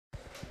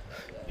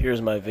Here's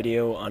my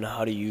video on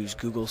how to use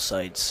Google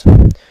Sites.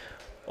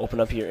 Open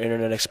up your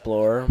Internet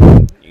Explorer.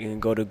 You can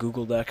go to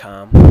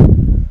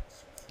google.com.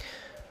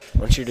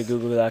 Once you're to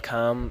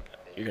google.com,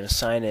 you're going to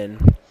sign in.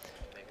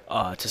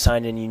 To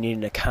sign in, you need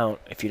an account.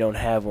 If you don't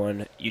have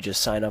one, you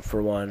just sign up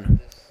for one.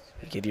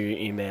 You give your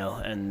email,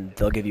 and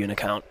they'll give you an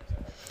account.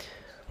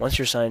 Once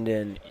you're signed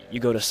in, you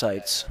go to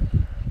Sites.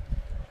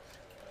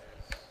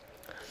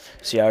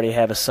 So you already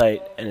have a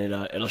site, and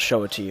it'll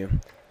show it to you.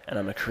 And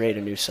I'm going to create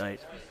a new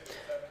site.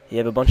 You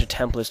have a bunch of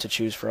templates to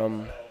choose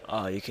from.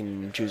 You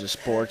can choose a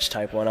sports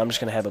type one. I'm just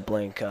going to have a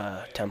blank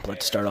template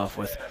to start off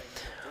with.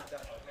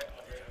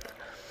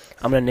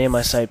 I'm going to name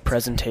my site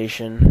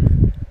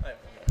Presentation.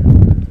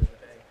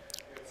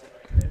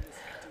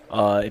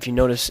 If you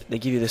notice, they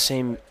give you the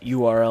same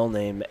URL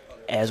name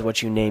as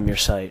what you name your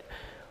site.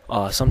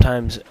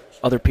 Sometimes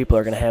other people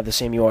are going to have the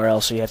same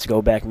URL, so you have to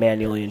go back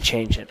manually and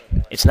change it.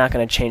 It's not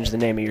going to change the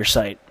name of your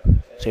site,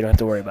 so you don't have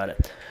to worry about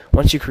it.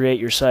 Once you create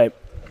your site,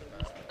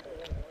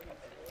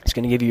 it's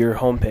going to give you your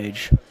home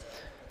page.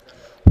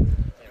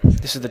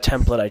 This is the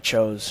template I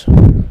chose.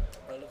 You're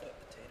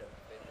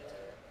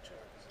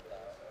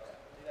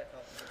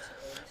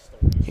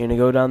going to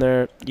go down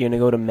there, you're going to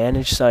go to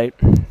Manage Site.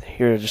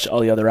 Here are just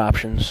all the other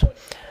options.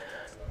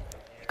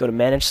 Go to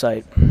Manage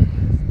Site.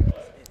 I'm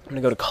going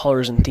to go to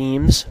Colors and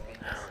Themes.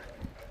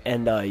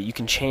 And you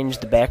can change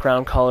the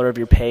background color of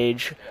your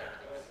page.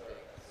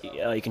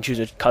 You can choose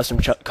a custom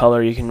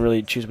color. You can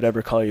really choose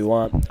whatever color you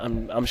want.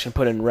 I'm just going to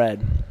put in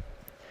red.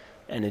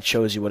 And it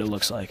shows you what it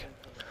looks like.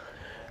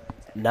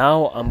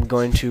 Now I'm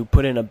going to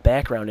put in a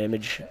background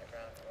image,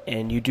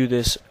 and you do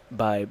this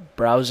by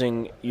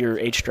browsing your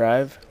H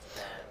drive.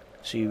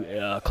 So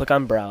you click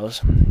on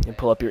Browse and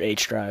pull up your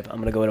H drive. I'm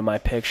going to go to My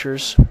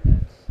Pictures,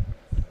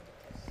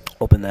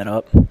 open that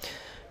up,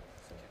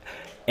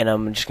 and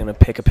I'm just going to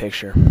pick a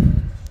picture.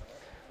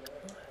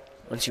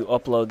 Once you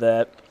upload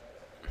that,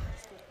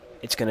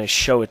 it's going to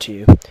show it to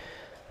you.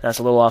 That's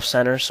a little off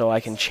center, so I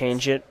can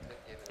change it.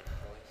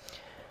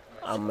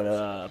 I'm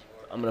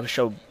gonna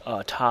show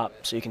top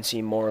so you can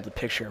see more of the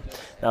picture.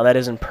 Now that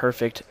isn't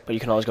perfect, but you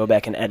can always go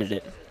back and edit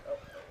it.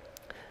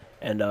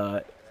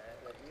 And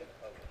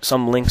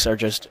some links are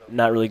just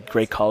not really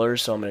great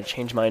colors, so I'm gonna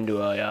change mine to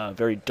a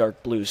very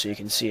dark blue so you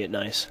can see it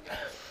nice.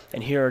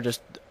 And here are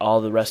just all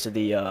the rest of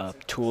the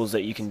tools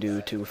that you can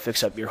do to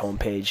fix up your home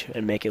page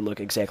and make it look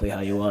exactly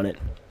how you want it.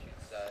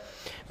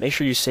 Make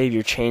sure you save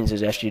your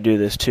changes after you do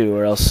this too,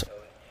 or else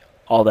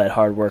all that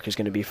hard work is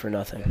going to be for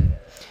nothing.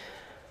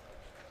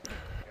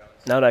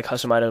 Now that I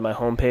customized my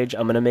home page,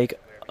 I'm going to make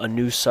a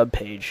new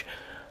subpage.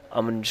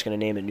 I'm just going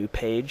to name it New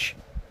Page.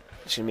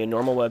 It's going to be a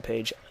normal web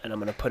page, and I'm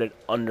going to put it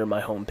under my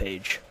home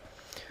page.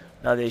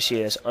 Now that you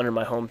see this under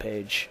my home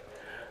page,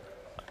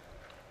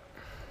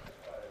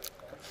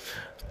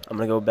 I'm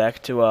going to go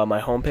back to my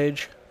home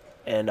page,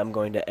 and I'm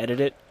going to edit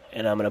it,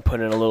 and I'm going to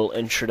put in a little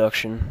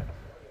introduction.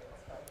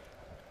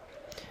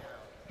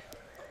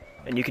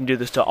 And you can do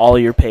this to all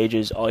your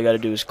pages. All you got to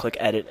do is click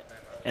Edit,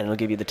 and it'll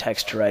give you the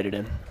text to write it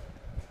in.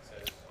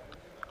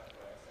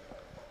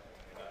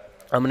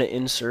 I'm going to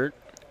insert,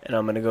 and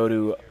I'm going to go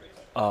to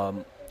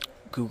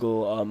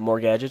Google More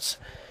Gadgets,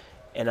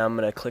 and I'm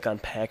going to click on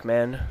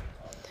Pac-Man.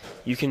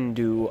 You can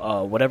do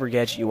whatever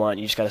gadget you want.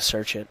 You just got to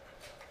search it,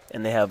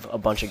 and they have a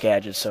bunch of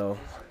gadgets, so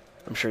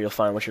I'm sure you'll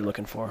find what you're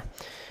looking for.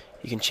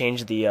 You can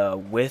change the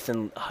width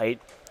and height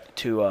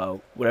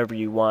to whatever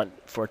you want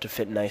for it to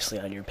fit nicely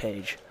on your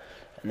page.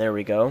 And there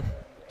we go.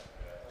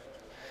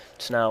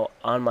 It's now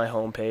on my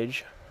home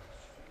page.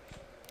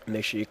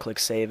 Make sure you click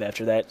Save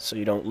after that so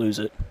you don't lose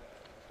it.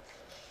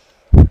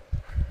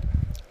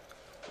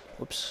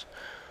 Whoops.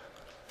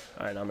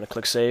 Alright, now I'm going to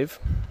click Save.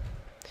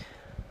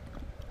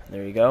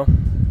 There you go.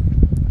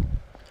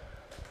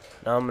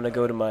 Now I'm going to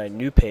go to my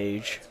new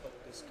page,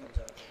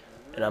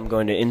 and I'm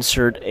going to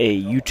insert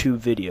a YouTube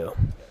video.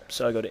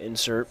 So I go to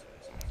Insert,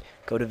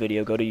 go to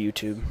Video, go to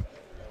YouTube.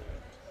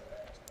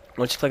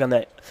 Once you click on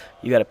that,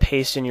 you got to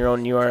paste in your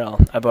own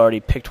URL. I've already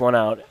picked one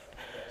out,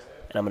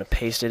 and I'm going to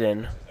paste it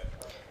in.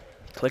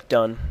 Click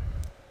Done,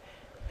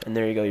 and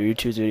there you go. Your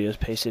YouTube video is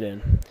pasted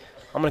in.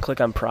 I'm going to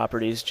click on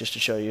Properties just to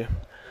show you.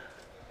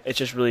 It's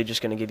just really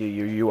just going to give you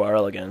your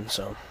URL again,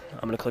 so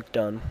I'm going to click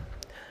Done.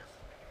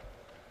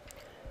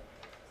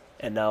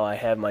 And now I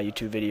have my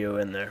YouTube video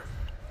in there.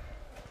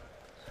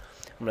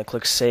 I'm going to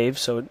click Save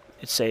so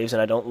it saves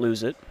and I don't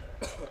lose it.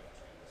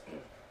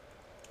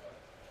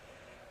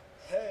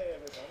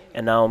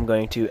 And now I'm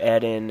going to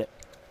add in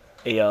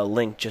a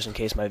link just in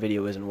case my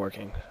video isn't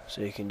working,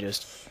 so you can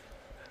just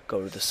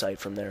go to the site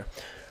from there.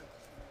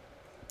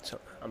 So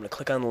I'm going to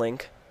click on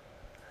Link.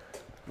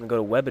 I'm going to go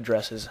to Web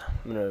Addresses.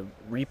 I'm going to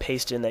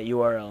repaste in that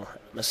URL. I'm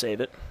going to save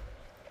it.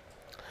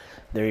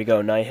 There you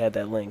go. Now you have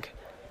that link.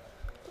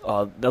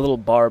 That little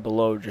bar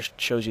below just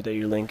shows you that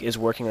your link is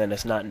working and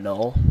it's not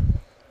null.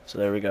 So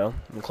there we go. I'm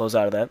going to close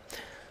out of that.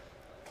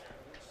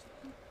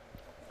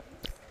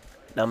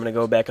 Now I'm going to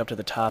go back up to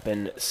the top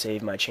and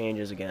save my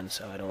changes again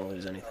so I don't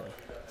lose anything.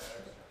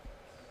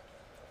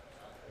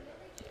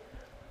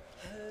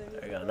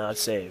 There we go. Now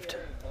it's saved.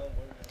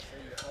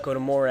 Go to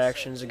more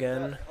actions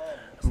again.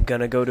 I'm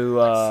gonna go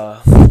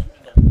to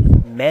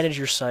manage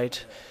your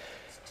site,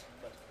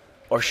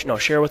 or no,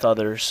 share with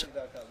others.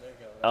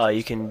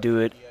 You can do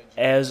it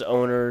as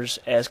owners,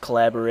 as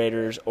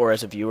collaborators, or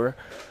as a viewer.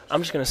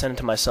 I'm just gonna send it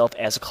to myself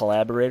as a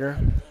collaborator.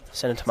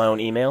 Send it to my own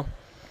email.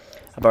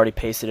 I've already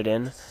pasted it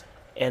in.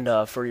 And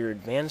for your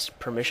advanced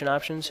permission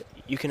options,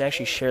 you can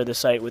actually share the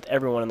site with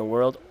everyone in the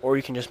world, or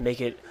you can just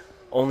make it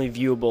only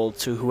viewable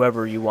to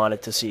whoever you want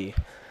it to see.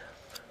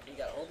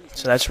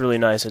 So that's really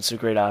nice. It's a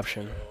great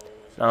option.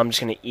 Now I'm just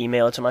going to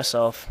email it to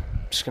myself.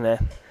 I'm just going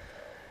to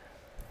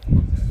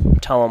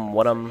tell them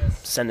what I'm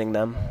sending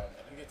them.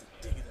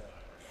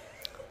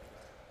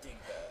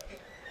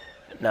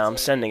 Now I'm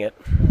sending it.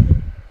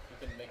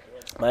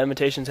 My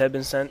invitations have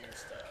been sent.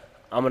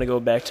 I'm going to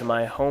go back to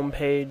my home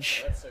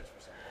page.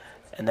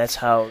 And that's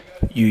how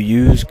you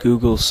use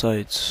Google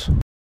Sites.